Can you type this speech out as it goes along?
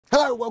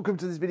Hello, welcome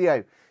to this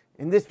video.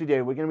 In this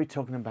video, we're going to be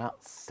talking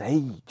about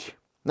Sage.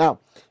 Now,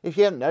 if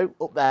you don't know,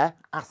 up there,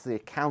 Ask the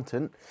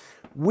Accountant,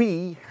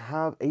 we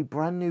have a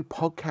brand new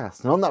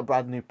podcast. And on that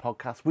brand new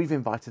podcast, we've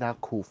invited our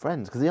cool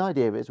friends, because the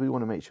idea is we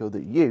want to make sure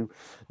that you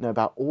know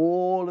about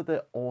all of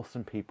the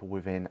awesome people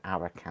within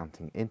our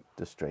accounting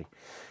industry,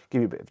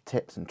 give you a bit of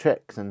tips and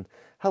tricks and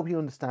help you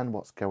understand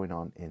what's going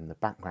on in the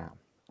background.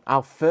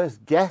 Our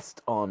first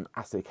guest on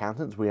Ask the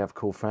Accountants, we have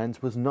cool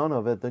friends, was none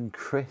other than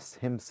Chris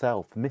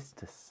himself,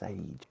 Mr.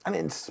 Sage. And it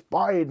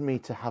inspired me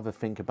to have a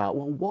think about,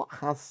 well, what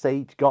has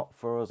Sage got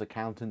for us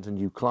accountants and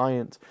you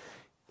clients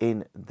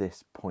in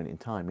this point in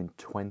time in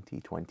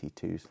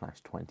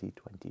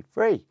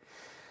 2022/2023? And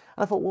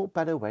I thought, what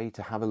better way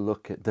to have a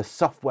look at the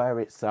software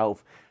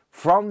itself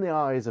from the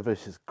eyes of a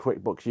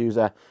QuickBooks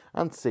user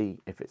and see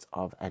if it's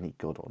of any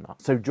good or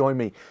not. So join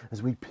me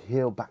as we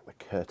peel back the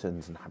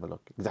curtains and have a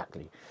look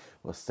exactly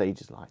what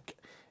Sage is like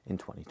in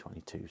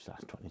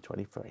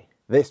 2022/2023.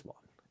 This one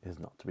is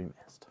not to be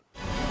missed.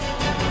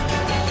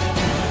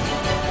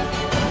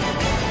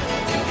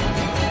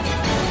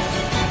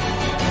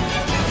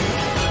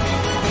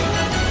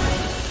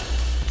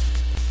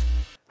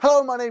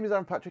 Hello, my name is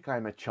Aaron Patrick. I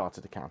am a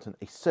chartered accountant,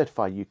 a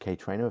certified UK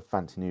trainer with a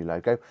fancy new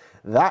logo,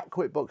 that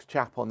QuickBooks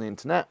chap on the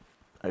internet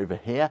over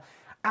here,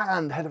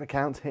 and head of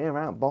accounts here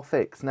at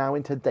Boffix. Now,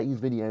 in today's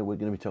video, we're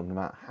going to be talking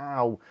about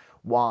how,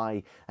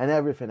 why, and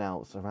everything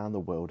else around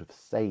the world of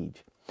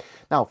Sage.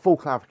 Now, full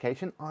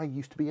clarification, I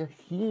used to be a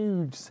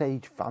huge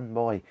Sage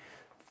fanboy.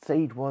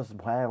 Sage was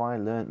where I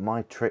learnt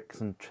my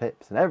tricks and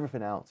tips and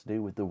everything else to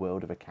do with the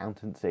world of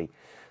accountancy.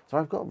 So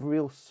I've got a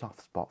real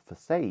soft spot for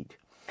Sage.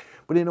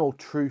 But in all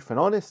truth and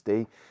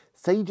honesty,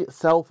 Sage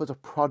itself as a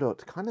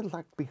product kind of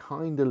lagged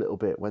behind a little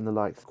bit when the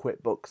likes of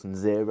QuickBooks and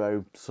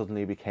Xero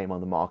suddenly became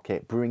on the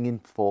market, bringing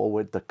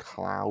forward the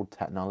cloud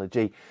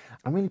technology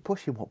and really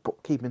pushing what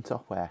bookkeeping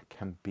software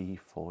can be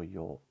for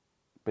your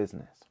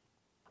business.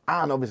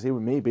 And obviously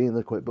with me being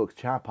the QuickBooks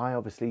chap, I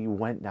obviously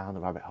went down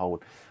the rabbit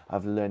hole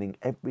of learning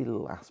every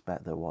little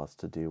aspect there was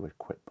to do with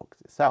QuickBooks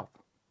itself.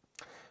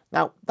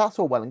 Now, that's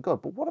all well and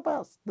good, but what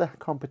about the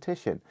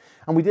competition?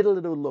 And we did a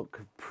little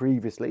look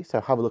previously,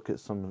 so have a look at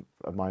some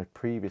of my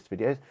previous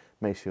videos.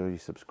 Make sure you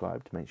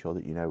subscribe to make sure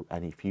that you know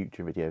any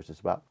future videos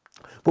as well.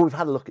 But we've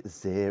had a look at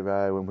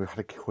Xero, and we've had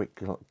a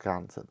quick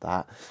glance at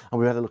that, and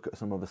we've had a look at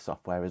some other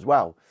software as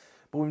well.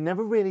 But we've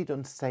never really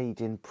done Sage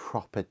in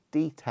proper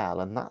detail,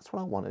 and that's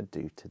what I want to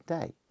do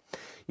today.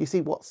 You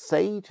see, what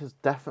Sage has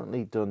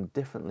definitely done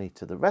differently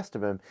to the rest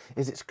of them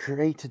is it's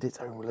created its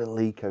own little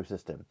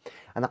ecosystem.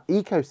 And that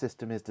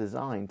ecosystem is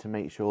designed to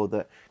make sure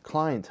that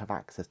clients have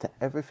access to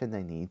everything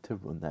they need to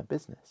run their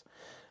business.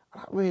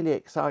 And that really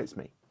excites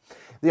me.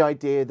 The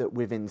idea that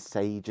within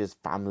Sage's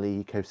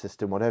family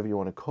ecosystem, whatever you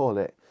want to call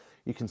it,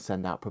 you can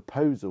send out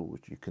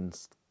proposals, you can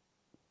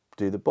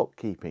do the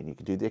bookkeeping, you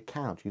can do the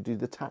account, you can do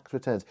the tax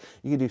returns,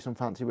 you can do some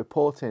fancy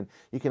reporting,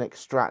 you can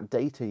extract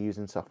data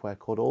using software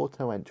called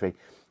auto entry.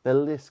 The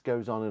list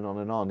goes on and on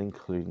and on,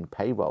 including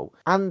payroll.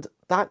 And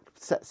that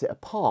sets it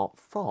apart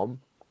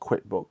from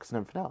QuickBooks and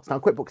everything else. Now,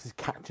 QuickBooks is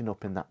catching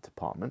up in that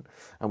department,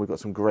 and we've got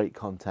some great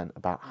content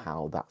about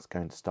how that's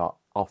going to start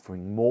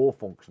offering more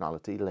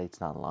functionality later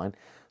down the line.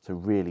 So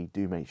really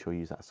do make sure you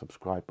use that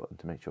subscribe button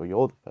to make sure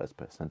you're the first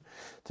person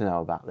to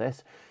know about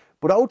this.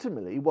 But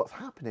ultimately, what's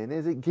happening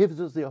is it gives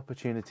us the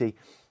opportunity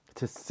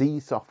to see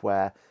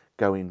software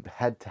going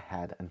head to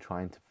head and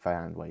trying to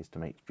find ways to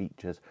make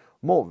features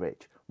more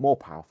rich, more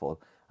powerful,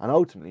 and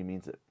ultimately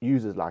means that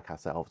users like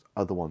ourselves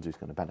are the ones who's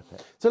going to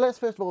benefit. So let's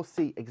first of all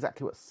see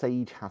exactly what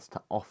Sage has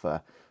to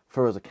offer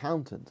for us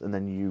accountants and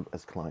then you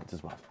as clients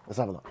as well. Let's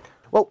have a look.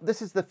 Well,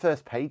 this is the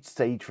first page,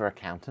 Sage for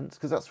Accountants,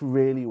 because that's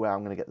really where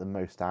I'm going to get the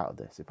most out of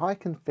this. If I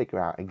can figure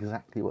out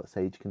exactly what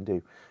Sage can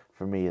do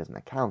for me as an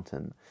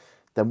accountant,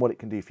 then what it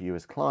can do for you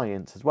as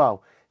clients as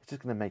well, it's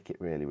just going to make it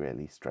really,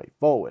 really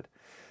straightforward.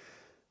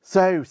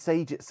 So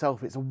Sage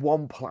itself, it's a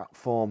one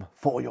platform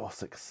for your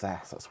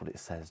success. That's what it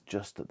says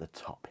just at the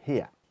top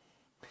here.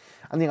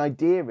 And the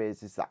idea is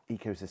that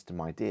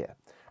ecosystem idea.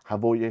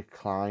 Have all your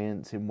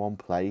clients in one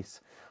place,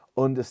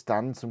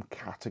 understand some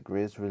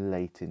categories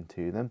relating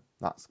to them.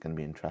 That's going to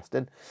be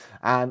interesting.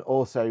 And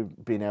also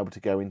being able to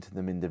go into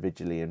them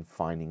individually and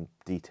finding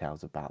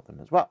details about them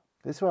as well.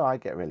 This is where I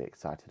get really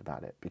excited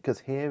about it, because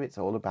here it's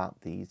all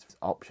about these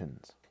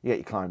options. You get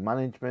your client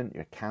management,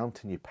 your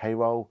accounting, your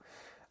payroll,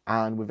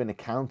 and within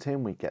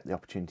accounting, we get the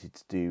opportunity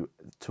to do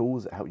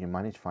tools that help you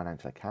manage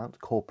financial accounts,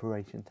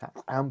 corporation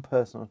tax, and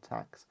personal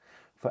tax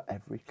for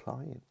every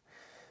client.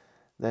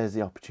 There's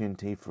the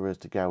opportunity for us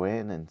to go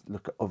in and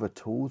look at other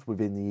tools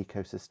within the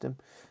ecosystem.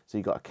 So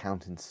you've got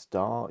Accounting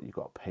Start, you've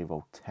got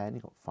Payroll 10,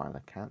 you've got Final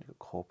Account, you've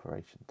got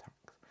Corporation Tax.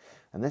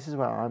 And this is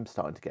where I'm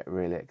starting to get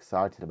really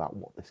excited about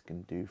what this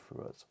can do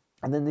for us.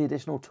 And then the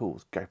additional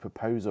tools, Go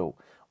Proposal,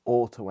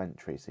 Auto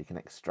Entry, so you can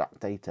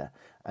extract data,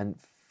 and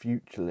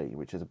Futurely,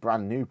 which is a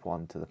brand new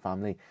one to the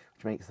family,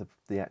 which makes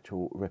the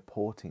actual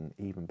reporting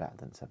even better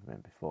than it's ever been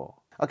before.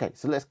 Okay,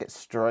 so let's get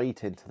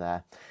straight into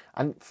there.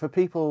 And for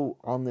people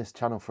on this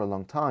channel for a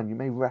long time, you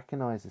may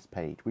recognize this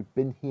page. We've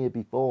been here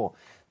before.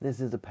 This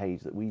is a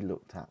page that we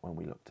looked at when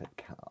we looked at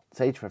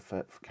Sage for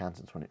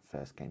Accountants when it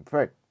first came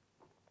through.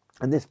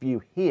 And this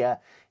view here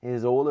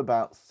is all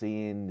about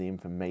seeing the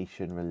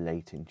information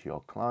relating to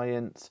your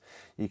clients.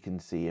 You can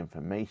see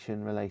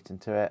information relating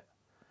to it.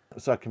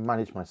 So I can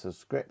manage my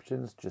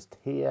subscriptions just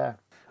here.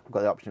 I've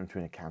got the option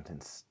between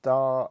Accounting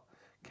Start,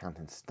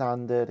 Accounting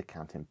Standard,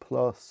 Accounting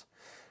Plus,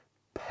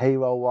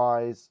 payroll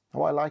wise.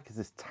 And what I like is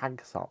this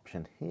tags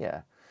option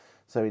here.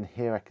 So in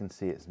here I can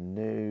see it's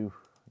new.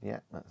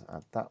 Yeah, let's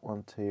add that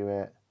one to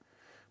it.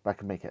 But I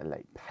can make it a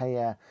late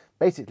payer.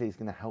 Basically, it's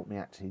going to help me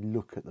actually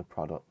look at the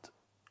product,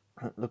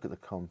 look at the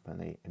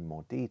company in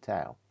more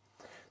detail.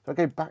 So I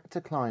go back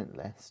to client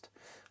list.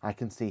 I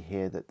can see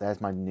here that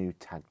there's my new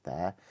tag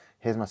there.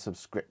 Here's my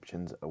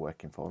subscriptions that are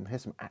working for them.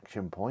 Here's some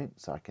action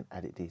points, so I can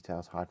edit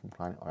details, hide from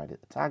client, or edit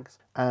the tags.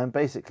 And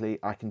basically,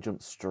 I can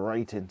jump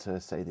straight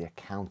into, say, the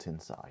accounting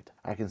side.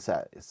 I can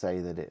say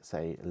that it's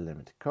a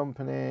limited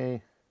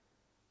company.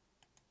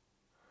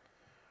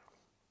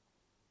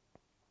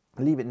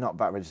 Leave it not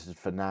VAT registered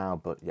for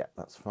now, but yeah,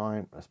 that's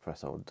fine. Let's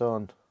press all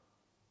done.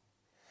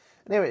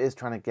 And here it is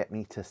trying to get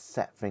me to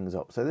set things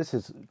up. So this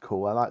is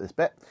cool. I like this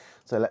bit.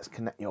 So let's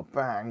connect your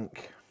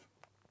bank.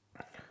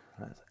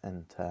 Let's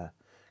enter,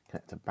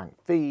 connect to bank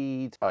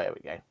feed. Oh, here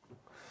we go.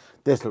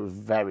 This looks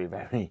very,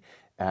 very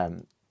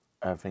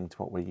everything to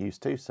what we're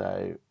used to.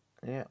 So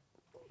yeah,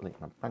 link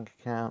my bank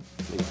account,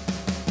 please.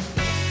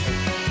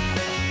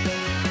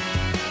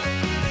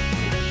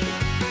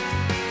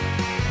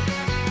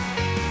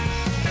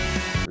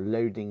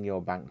 Loading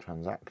your bank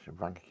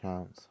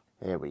accounts.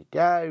 Here we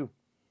go.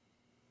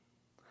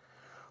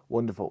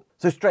 Wonderful.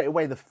 So straight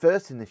away, the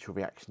first initial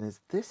reaction is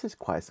this is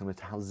quite similar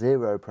to how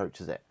Xero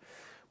approaches it.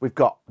 We've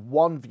got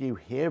one view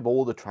here of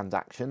all the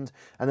transactions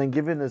and then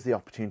giving us the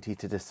opportunity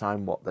to decide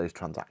what those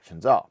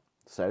transactions are.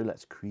 So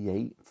let's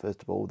create,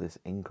 first of all, this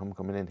income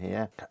coming in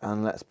here,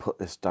 and let's put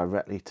this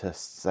directly to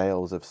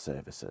sales of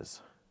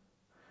services.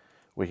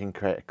 We can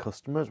create a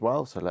customer as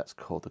well. So let's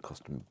call the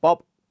customer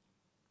Bob,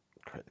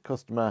 create the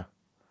customer,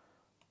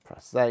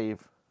 press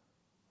save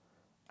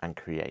and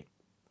create.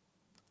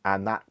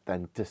 And that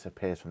then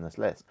disappears from this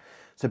list.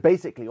 So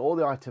basically all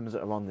the items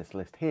that are on this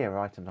list here are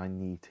items I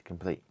need to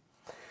complete.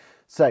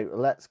 So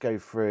let's go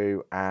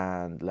through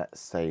and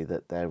let's say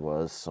that there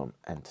was some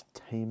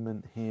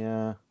entertainment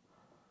here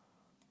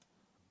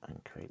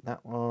and create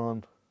that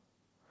one.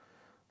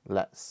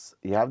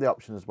 You have the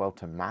option as well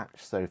to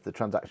match. So if the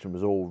transaction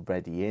was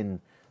already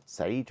in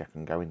Sage, I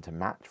can go into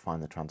match,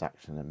 find the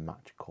transaction and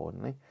match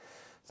accordingly.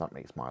 So that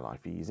makes my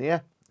life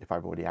easier. If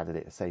I've already added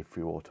it, say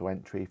through auto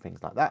entry,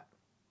 things like that.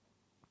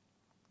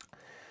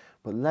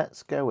 But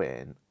let's go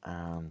in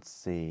and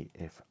see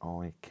if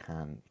I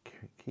can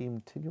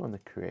continue on the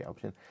create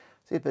option.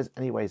 See if there's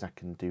any ways I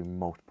can do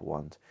multiple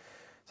ones.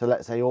 So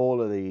let's say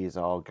all of these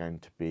are going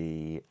to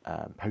be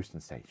post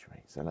and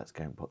stationery. So let's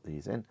go and put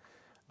these in.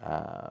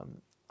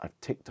 I've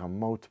ticked on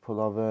multiple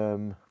of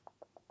them.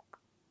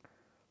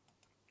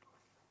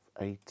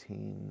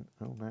 18.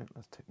 Oh no,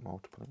 let's tick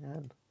multiple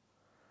again.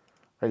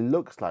 It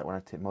looks like when I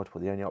tick multiple,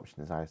 the only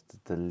option is I have to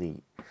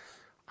delete.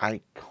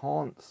 I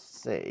can't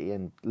see,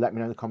 and let me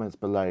know in the comments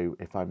below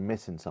if I'm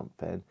missing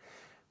something,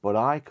 but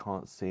I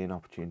can't see an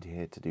opportunity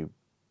here to do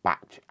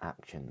batch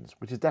actions,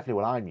 which is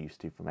definitely what I'm used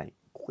to from a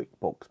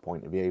QuickBooks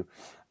point of view,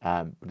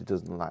 but it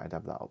doesn't look like I'd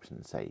have that option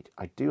in Sage.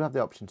 I do have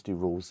the option to do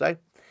rules though,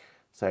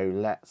 so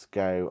let's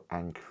go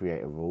and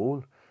create a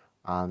rule,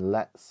 and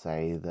let's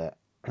say that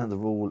the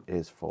rule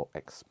is for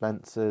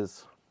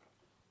expenses.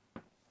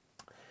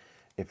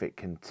 If it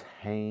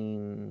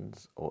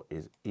contains or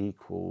is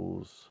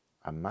equals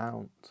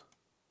amount,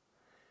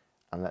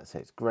 and let's say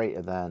it's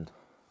greater than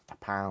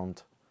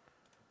 £1.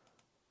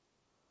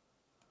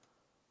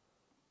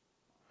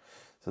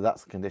 So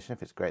that's the condition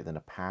if it's greater than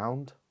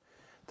 £1.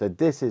 So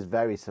this is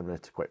very similar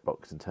to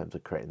QuickBooks in terms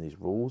of creating these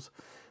rules.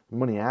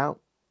 Money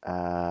out,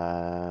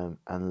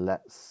 and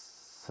let's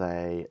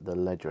say the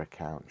ledger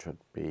account should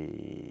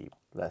be,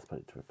 let's put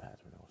it to repairs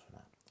renewals for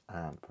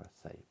now, and press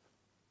save.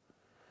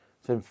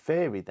 So in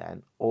theory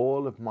then,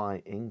 all of my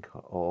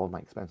income, or all my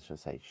expenses,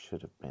 say,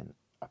 should have been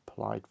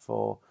applied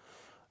for.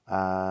 Is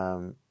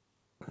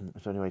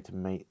there any way to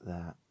make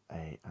that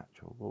a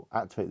actual rule?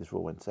 Activate this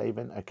rule when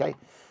saving. Okay,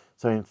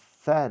 so in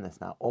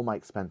fairness now, all my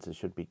expenses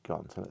should be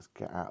gone. So let's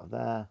get out of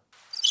there.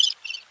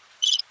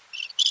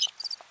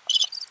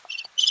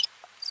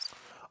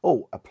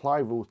 Oh, apply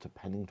rules to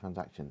pending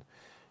transactions.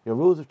 Your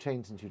rules have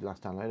changed since you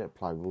last downloaded.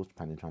 Apply rules to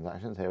pending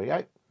transactions. Here we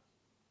go.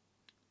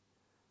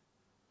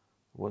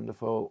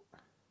 Wonderful.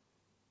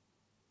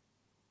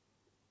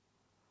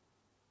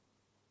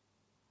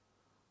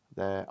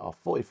 There are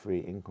 43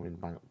 incoming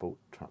bank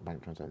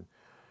transactions.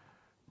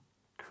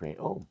 Create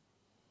all.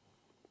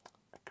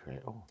 Create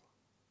all.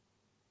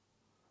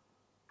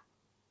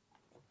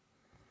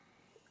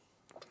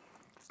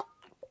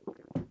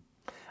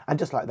 And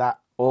just like that,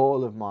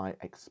 all of my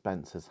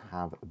expenses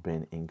have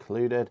been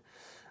included.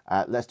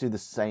 Let's do the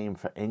same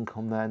for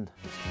income then.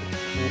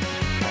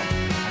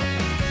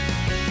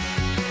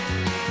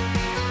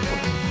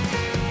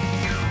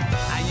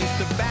 I used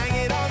to bang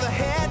it on the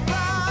head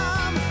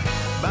drum,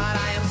 but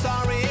I am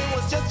sorry, it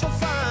was just for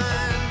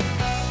fun.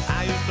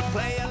 I used to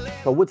play a little.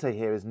 What I would say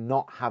here is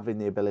not having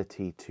the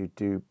ability to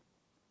do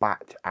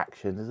batch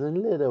action is a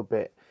little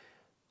bit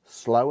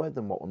slower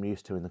than what I'm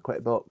used to in the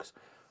QuickBooks.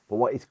 But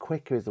what is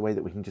quicker is the way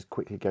that we can just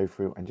quickly go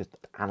through and just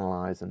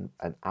analyze and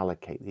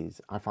allocate these.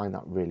 I find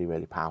that really,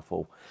 really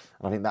powerful.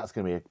 And I think that's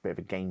going to be a bit of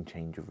a game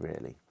changer,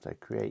 really. So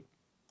create,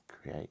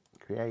 create,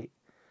 create.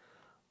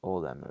 All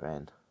of them are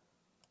in.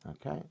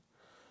 Okay.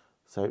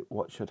 So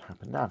what should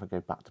happen now if I go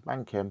back to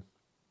banking?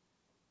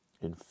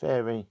 In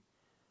theory,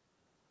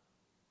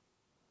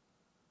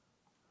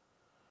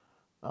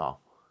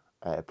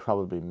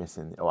 probably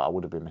missing, I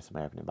would have been missing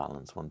my opening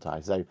balance, wouldn't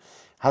I? So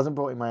hasn't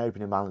brought in my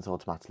opening balance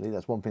automatically.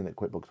 That's one thing that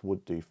QuickBooks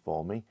would do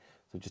for me.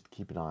 So just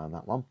keep an eye on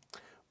that one.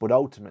 But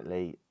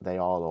ultimately, they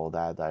are all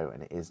there though,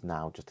 and it is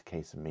now just a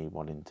case of me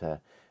wanting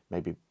to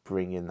maybe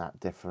bring in that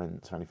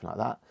difference or anything like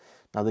that.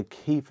 Now the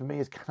key for me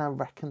is, can I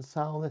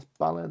reconcile this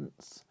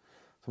balance?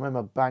 So I'm in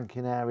my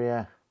banking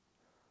area.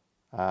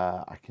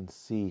 I can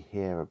see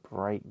here a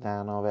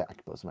breakdown of it. I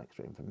can put some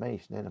extra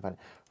information in.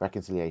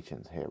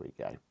 Reconciliations, here we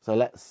go. So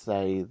let's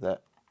say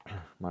that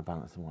my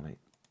balance is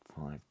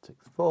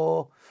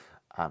 18564,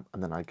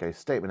 and then I go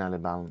statement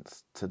ending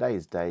balance,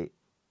 today's date,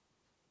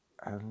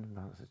 and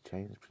balance has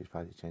changed. Please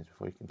find the change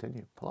before you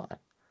continue. Apply.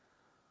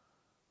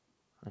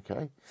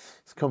 Okay,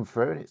 it's come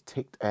through and it's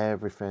ticked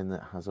everything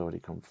that has already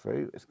come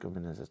through. It's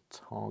coming as a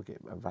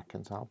target, a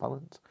reconcile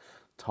balance,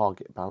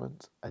 target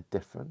balance, a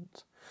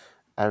difference.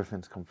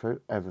 Everything's come through,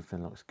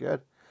 everything looks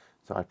good.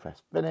 So I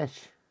press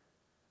finish.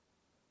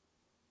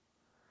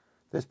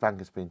 This bank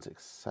has been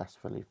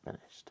successfully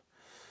finished.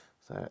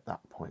 So at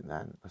that point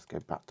then, let's go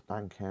back to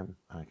banking.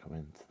 I come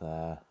into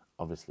there.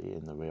 Obviously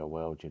in the real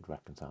world, you'd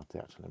reconcile the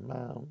actual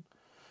amount.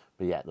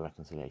 But yeah, the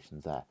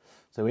reconciliation's there.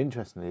 So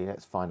interestingly,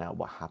 let's find out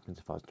what happens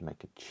if I was to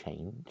make a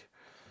change.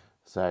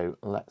 So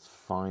let's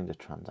find a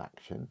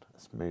transaction.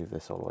 Let's move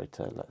this all the way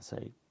to, let's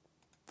say,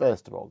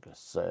 1st of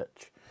August,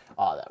 search.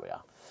 Oh, there we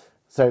are.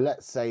 So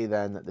let's say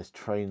then that this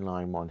train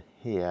line one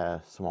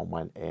here, someone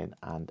went in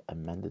and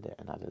amended it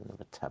and added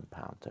another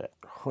 £10 to it.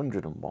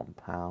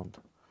 £101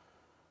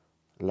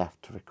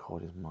 left to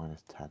record is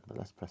 -10, but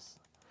let's press.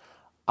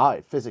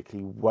 It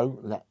physically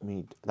won't let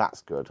me.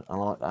 That's good. I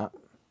like that.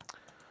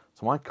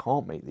 So I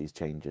can't make these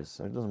changes.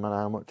 So it doesn't matter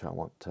how much I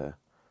want to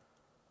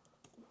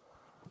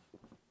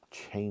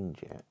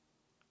change it.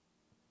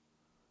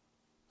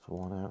 So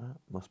 1 error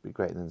must be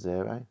greater than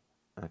 0.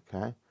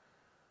 Okay.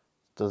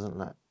 Doesn't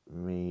let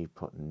me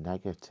put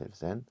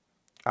negatives in.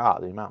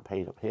 The amount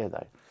paid up here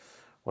though.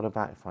 What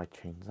about if I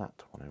change that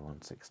to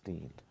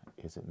 101.16?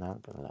 Is it now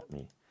going to let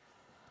me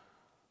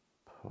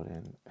put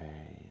in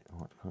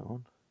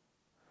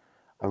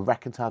a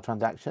reconciled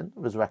transaction? It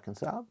was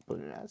reconciled, but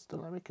yeah, still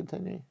let me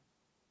continue.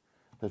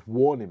 There's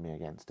warning me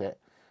against it.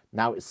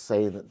 Now it's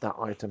saying that that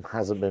item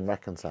hasn't been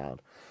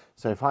reconciled.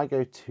 So if I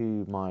go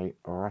to my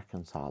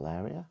reconcile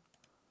area,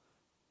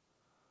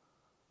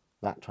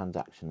 that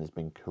transaction has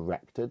been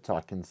corrected, so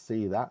I can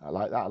see that. I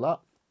like that a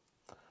lot.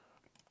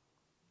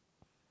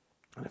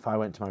 And if I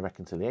went to my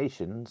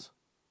reconciliations,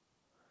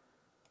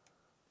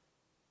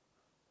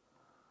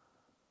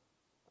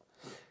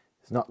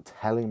 it's not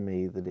telling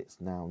me that it's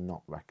now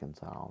not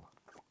reconciled.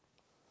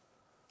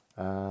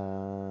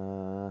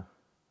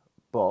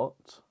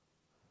 But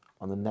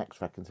on the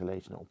next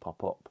reconciliation, it will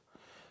pop up.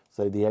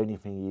 So the only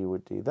thing you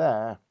would do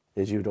there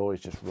is you'd always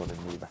just run a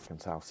new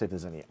reconcile, see if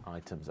there's any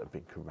items that have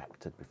been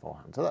corrected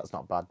beforehand. So that's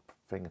not a bad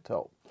thing at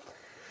all.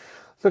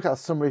 Let's look at our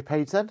summary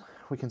page then.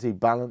 We can see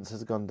balance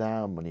has gone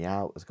down, money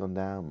out has gone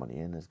down, money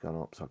in has gone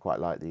up. So I quite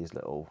like these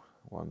little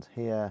ones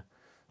here.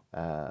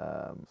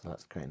 So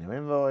let's create a new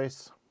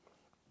invoice.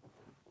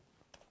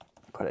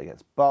 Put it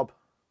against Bob.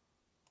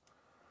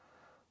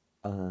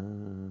 That'll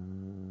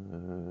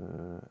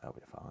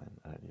be fine.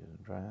 I don't need an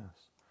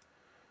address.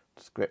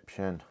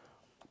 Description,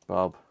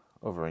 Bob,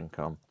 other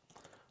income,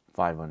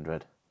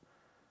 500.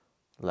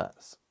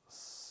 Let's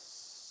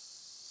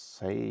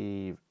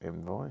save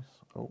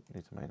invoice. Oh,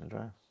 needs a main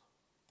address.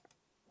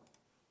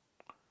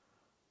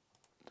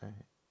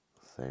 Date,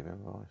 save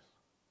invoice.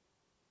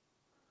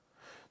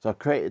 So I've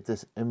created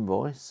this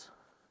invoice.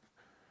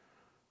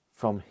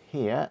 From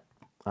here,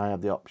 I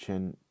have the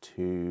option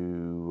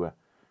to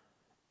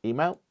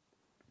email.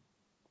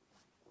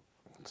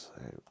 So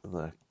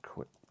the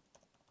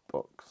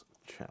QuickBooks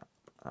chat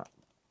at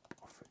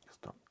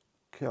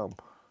boffix.com.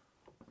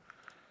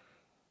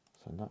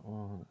 Send that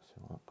one. Let's see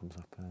what that comes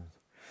up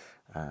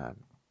as.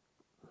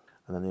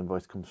 And then the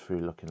invoice comes through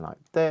looking like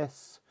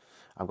this.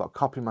 I've got a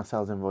copy of my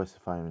sales invoice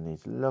if I even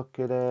need to look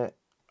at it.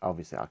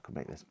 Obviously, I could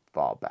make this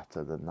far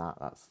better than that.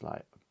 That's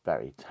like a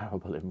very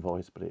terrible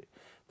invoice, but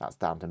that's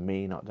down to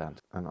me, not down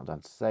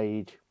to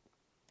Sage.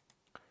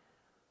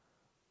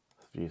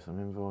 Let's view some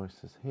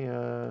invoices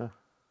here.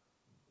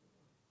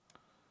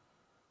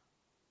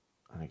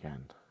 And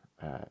again,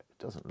 it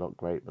doesn't look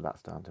great, but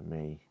that's down to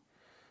me.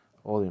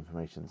 All the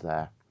information's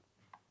there.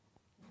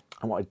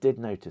 And what I did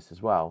notice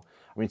as well,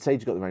 I mean, Sage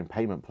has got their own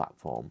payment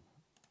platform,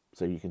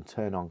 so you can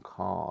turn on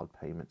card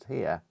payments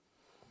here.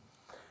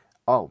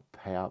 Oh,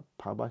 powered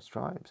by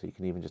Stripe. So you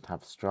can even just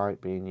have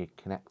Stripe being your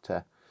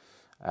connector.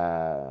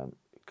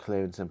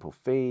 Clear and simple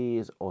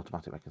fees,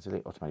 automatic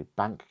reconciliation, automatic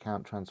bank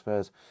account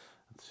transfers,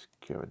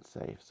 secure and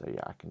safe. So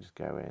yeah, I can just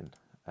go in.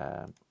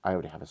 I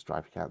already have a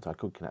Stripe account, so I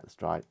could connect the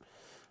Stripe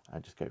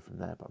and just go from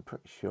there. But I'm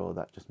pretty sure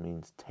that just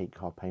means take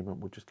card payment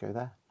would just go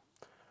there.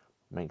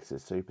 Makes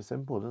it super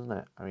simple, doesn't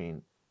it? I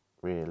mean,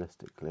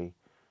 realistically,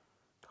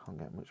 can't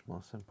get much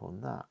more simple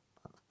than that.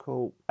 That's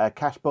cool.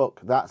 Cash book,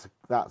 that's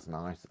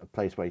nice. A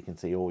place where you can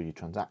see all your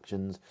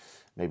transactions.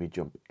 Maybe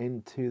jump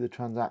into the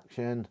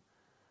transaction.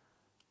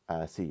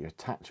 See your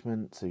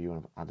attachment. So you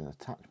want to add an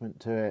attachment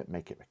to it.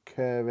 Make it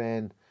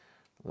recurring.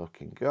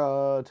 Looking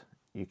good.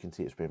 You can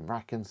see it's been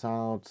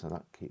reconciled, so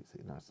that keeps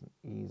it nice and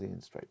easy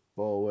and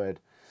straightforward.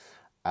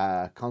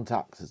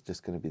 Contacts is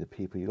just going to be the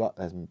people you got.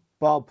 There's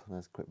Bob,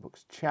 there's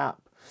QuickBooks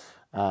chap,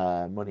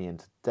 money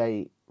into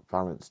date,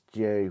 balance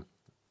due,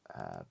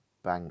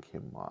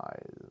 banking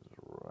wise,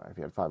 if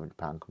you had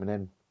 £500 coming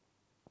in,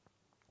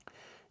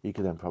 you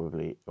could then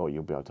probably, or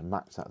you'll be able to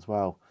match that as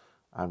well.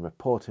 And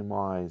reporting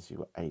wise,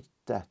 you've got aged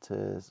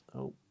debtors,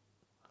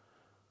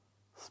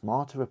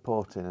 smarter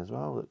reporting as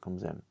well that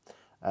comes in.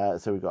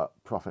 So we've got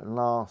profit and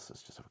loss.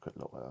 Let's just have a quick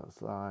look what that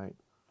looks like.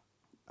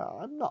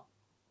 I'm not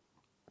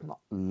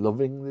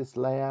loving this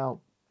layout,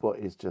 but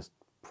it's just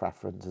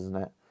preference, isn't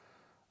it?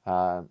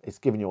 It's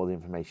giving you all the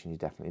information you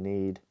definitely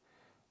need.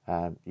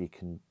 You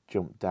can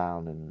jump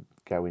down and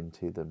go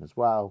into them as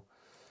well.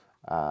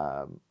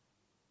 So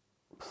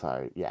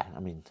yeah, I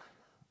mean,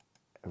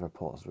 a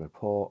report's a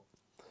report.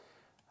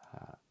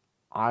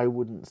 I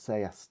wouldn't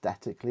say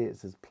aesthetically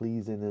it's as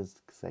pleasing as,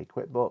 say,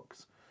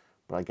 QuickBooks,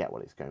 but I get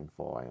what it's going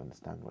for. I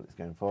understand what it's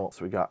going for.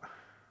 So we got,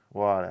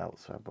 what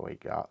else have we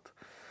got?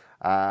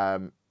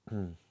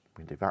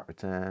 We do VAT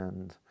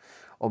returns,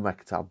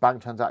 unreconciled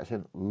bank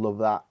transaction. Love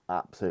that,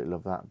 absolutely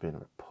love that. Being a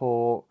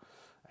report,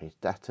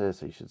 aged debtors.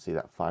 So you should see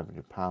that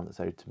 £500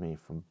 that's owed to me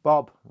from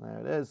Bob.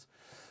 There it is.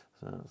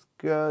 So that's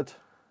good.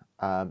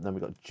 Then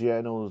we've got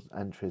journals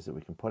entries that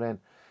we can put in.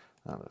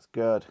 That looks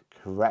good.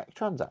 Correct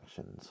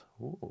transactions.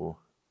 Ooh.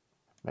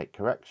 Make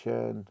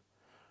correction.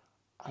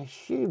 I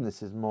assume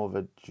this is more of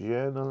a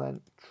journal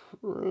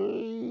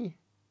entry.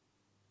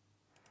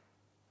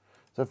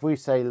 So if we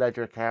say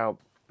ledger account,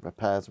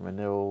 repairs and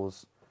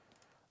renewals,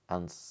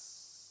 and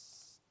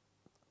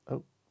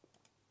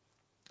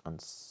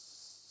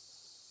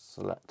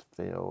select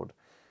field,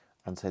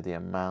 and say the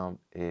amount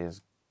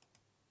is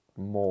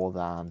more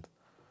than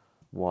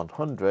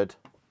 100,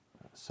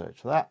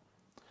 search for that.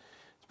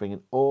 It's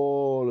bringing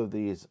all of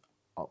these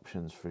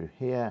options through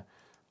here.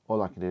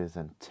 All I can do is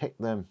then tick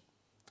them,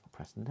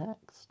 press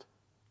next.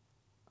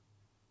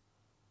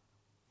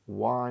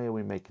 Why are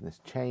we making this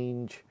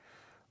change?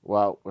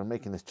 Well, we're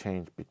making this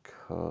change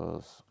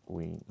because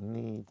we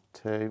need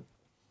to,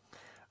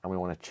 and we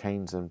want to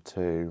change them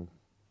to,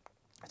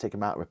 take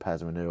them out of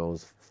repairs and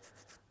renewals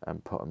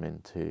and put them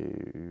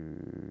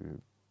into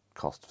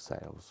cost of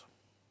sales,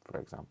 for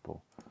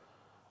example.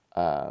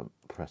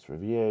 Press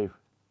review.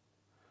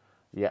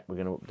 Yeah, we're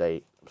going to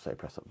update, say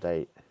press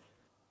update.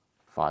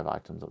 5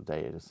 items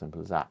updated, as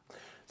simple as that.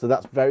 So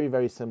that's very,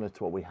 very similar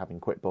to what we have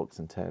in QuickBooks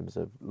in terms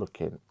of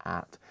looking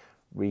at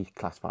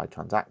reclassified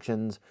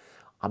transactions.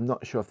 I'm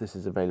not sure if this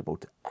is available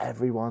to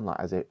everyone, like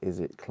is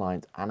it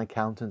clients and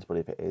accountants, but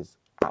if it is,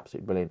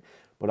 absolutely brilliant.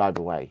 But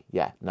either way,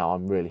 yeah, no,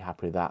 I'm really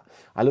happy with that.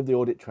 I love the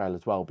audit trail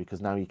as well,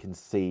 because now you can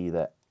see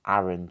that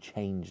Aaron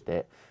changed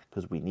it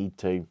because we need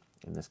to.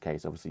 In this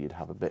case, obviously you'd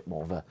have a bit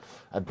more of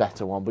a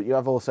better one, but you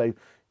have also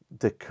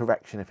the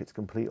correction if it's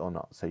complete or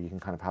not. So you can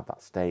kind of have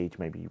that stage.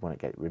 Maybe you want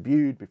to get it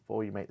reviewed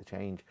before you make the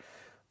change.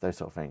 Those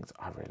sort of things.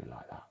 I really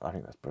like that. I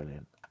think that's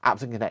brilliant.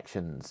 Apps and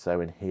connections.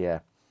 So in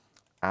here,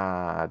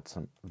 add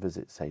some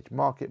Visit Sage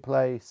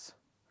Marketplace,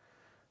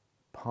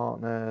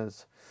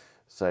 partners.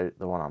 So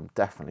the one I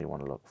definitely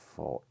want to look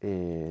for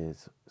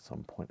is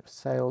some point of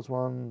sales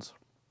ones.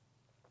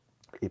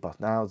 eBOS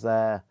Now's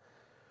there.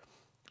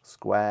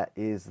 Square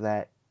is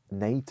there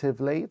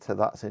natively, so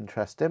that's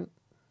interesting.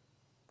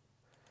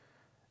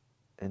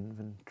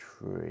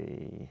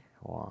 Inventory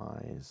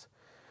wise,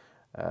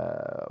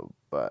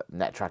 but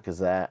NetTracker's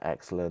there,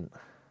 excellent.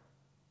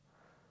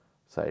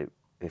 So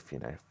if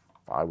if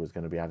I was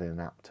going to be adding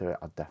an app to it,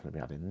 I'd definitely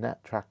be adding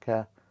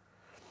NetTracker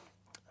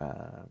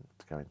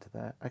to go into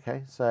there.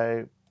 Okay,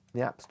 so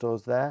the App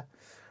Store's there.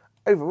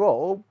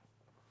 Overall,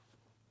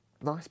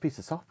 nice piece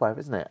of software,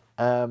 isn't it?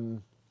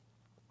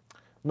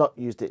 Not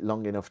used it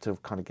long enough to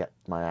kind of get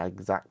my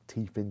exact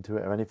teeth into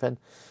it or anything,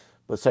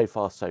 but so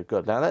far so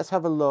good. Now let's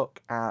have a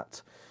look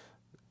at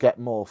get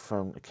more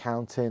from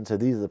accounting. So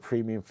these are the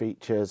premium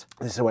features.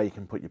 This is where you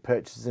can put your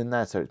purchases in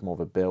there, so it's more of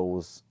a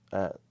bills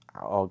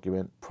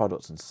argument,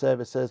 products and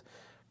services.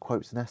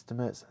 quotes and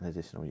estimates, and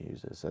additional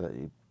users, so that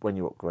when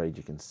you upgrade,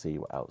 you can see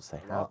what else they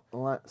have.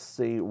 Let's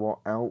see what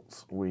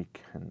else we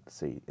can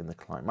see in the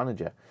client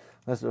manager.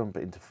 Let's jump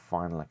into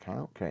final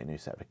account, create a new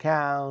set of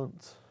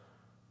accounts.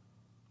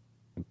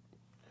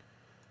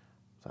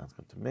 Sounds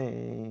good to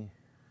me.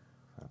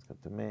 Sounds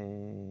good to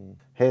me.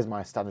 Here's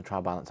my standard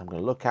trial balance I'm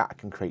going to look at. I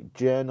can create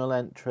journal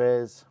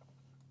entries.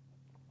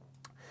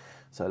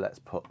 So let's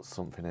put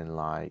something in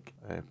like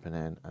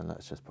opening, and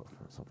let's just put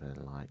something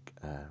in like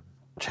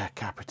check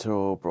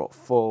capital, brought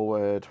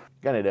forward.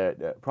 Going to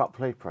do it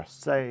properly, press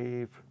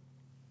save.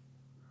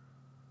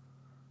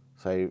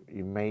 So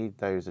you made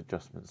those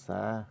adjustments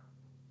there.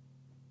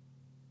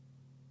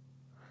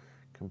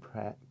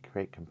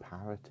 Create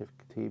comparative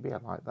TV,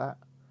 I like that.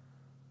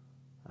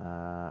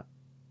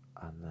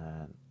 And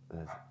then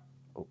there's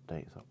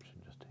updates option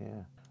just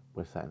here.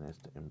 We're setting this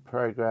to in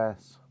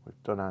progress.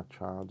 We've done our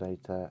trial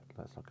data.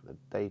 Let's look at the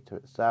data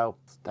itself.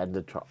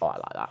 Extended trial, oh, I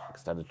like that.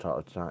 Extended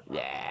trial,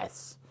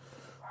 yes.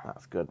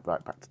 That's good.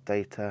 Right, back to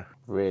data.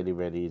 Really,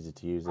 really easy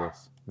to use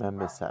this.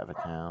 Members set of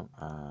account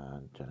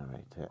and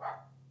generate it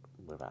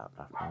without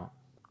draft mark.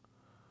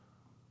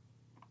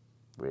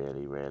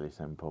 Really, really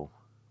simple.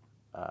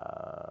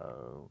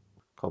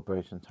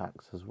 Corporation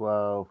tax as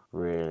well.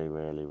 Really,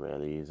 really,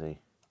 really easy.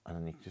 And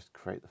then you can just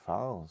create the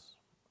files.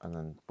 And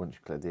then once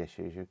you clear the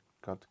issues, you're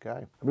good to go.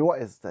 I mean,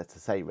 what is there to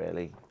say,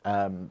 really?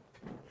 The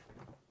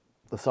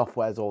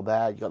software's all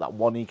there. You've got that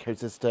one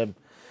ecosystem.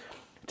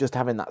 Just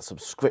having that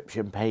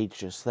subscription page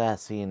just there,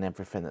 seeing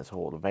everything that's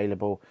all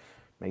available,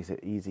 makes it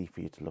easy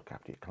for you to look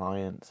after your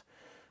clients.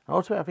 And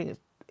ultimately, I think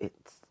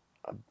it's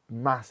a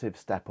massive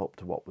step up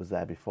to what was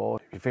there before.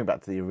 If you think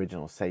back to the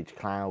original Sage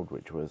Cloud,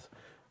 which was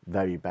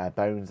very bare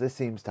bones, this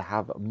seems to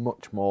have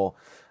much more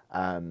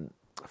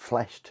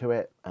flesh to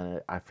it,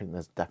 and I think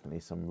there's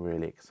definitely some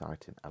really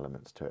exciting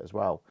elements to it as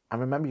well.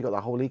 And remember, you've got the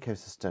whole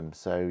ecosystem,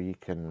 so you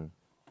can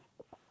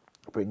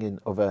bring in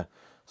other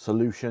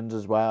solutions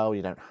as well.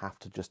 You don't have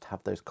to just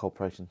have those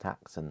corporation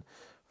tax and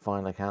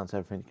final accounts,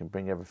 everything. You can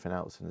bring everything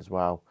else in as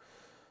well.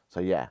 So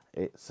yeah,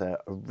 it's a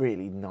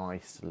really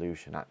nice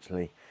solution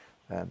actually.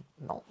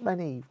 Not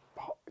many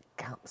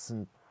gaps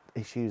and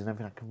issues and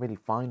everything I can really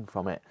find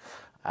from it.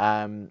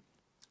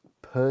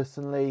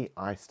 Personally,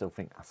 I still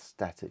think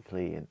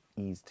aesthetically and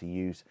ease to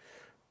use,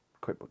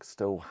 QuickBooks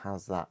still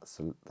has that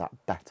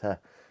better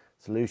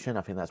solution.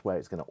 I think that's where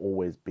it's going to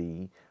always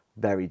be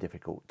very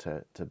difficult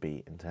to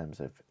beat in terms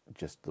of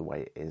just the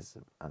way it is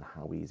and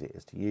how easy it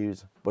is to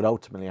use. But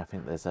ultimately, I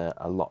think there's a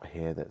lot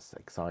here that's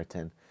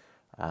exciting.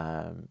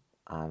 And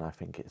I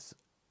think it's,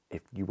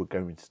 if you were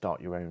going to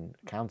start your own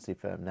accountancy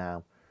firm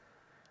now,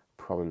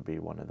 probably be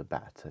one of the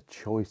better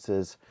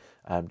choices,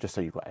 just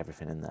so you've got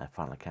everything in there,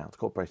 final accounts,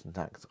 corporation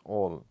tax,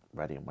 all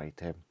ready and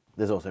waiting.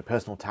 There's also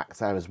personal tax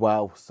there as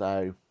well,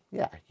 so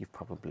yeah, you've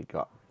probably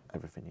got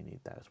everything you need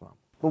there as well.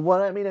 But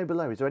what let me know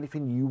below, is there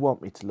anything you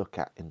want me to look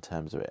at in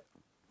terms of it?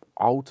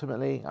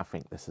 Ultimately, I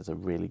think this is a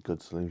really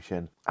good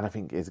solution, and I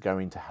think is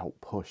going to help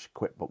push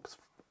QuickBooks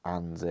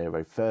and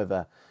Xero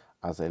further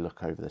as they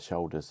look over their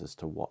shoulders as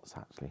to what's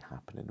actually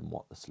happening and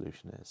what the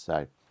solution is.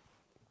 So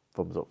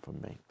thumbs up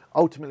from me.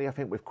 Ultimately, I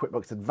think with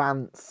QuickBooks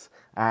Advance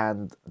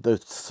and the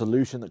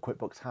solution that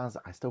QuickBooks has,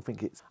 I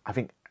think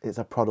it's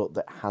a product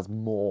that has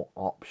more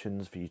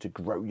options for you to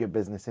grow your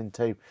business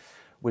into.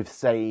 With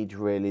Sage,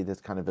 really, there's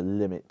kind of a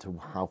limit to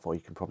how far you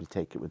can probably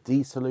take it with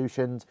these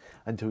solutions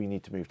until you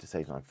need to move to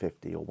Sage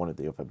 950 or one of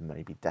the other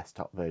maybe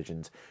desktop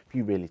versions for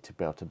you really to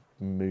be able to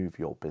move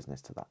your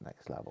business to that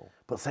next level.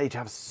 But Sage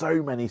has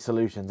so many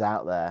solutions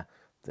out there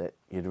that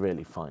you'd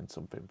really find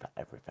something for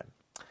everything.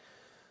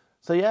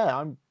 So yeah,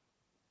 I'm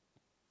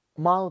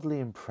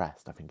mildly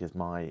impressed, I think, is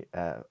my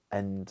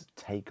end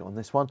take on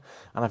this one.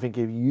 And I think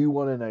if you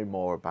want to know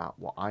more about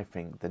what I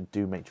think, then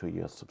do make sure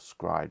you're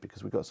subscribed,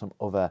 because we've got some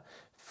other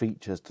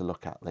features to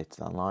look at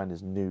later down the line.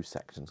 There's new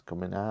sections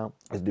coming out,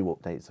 as new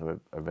updates are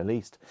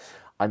released.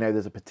 I know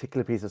there's a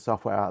particular piece of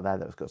software out there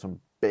that's got some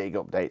big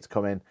updates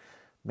coming,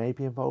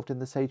 maybe involved in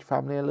the Sage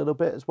family a little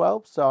bit as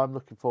well. So I'm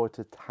looking forward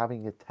to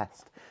having a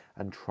test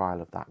and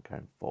trial of that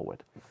going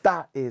forward.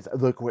 That is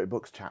the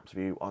QuickBooks Chaps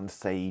view on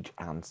Sage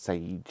and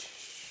Sage,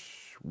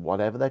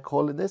 whatever they're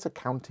calling this,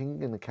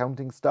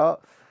 accounting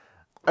start.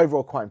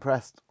 Overall, quite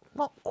impressed.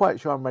 Not quite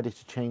sure I'm ready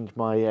to change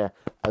my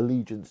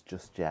allegiance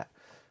just yet,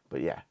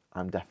 but yeah,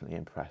 I'm definitely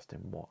impressed in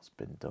what's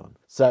been done.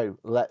 So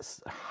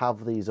let's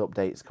have these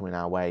updates coming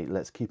our way.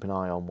 Let's keep an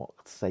eye on what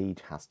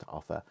Sage has to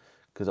offer,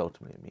 because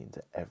ultimately it means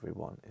that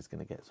everyone is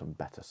going to get some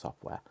better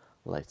software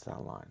later down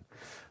the line.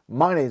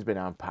 My name's been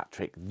Aaron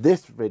Patrick.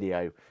 This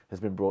video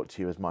has been brought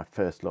to you as my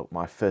first look,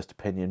 my first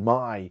opinion,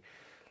 my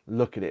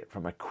look at it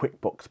from a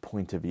QuickBooks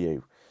point of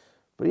view.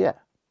 But yeah,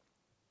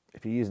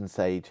 if you're using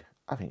Sage,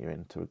 I think you're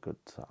into a good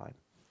time.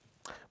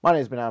 My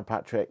name's been Aaron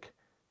Patrick.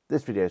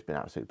 This video has been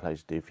an absolute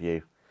pleasure to do for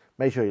you.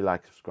 Make sure you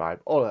like, subscribe,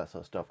 all that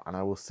sort of stuff, and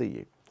I will see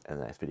you in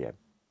the next video.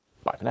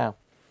 Bye for now.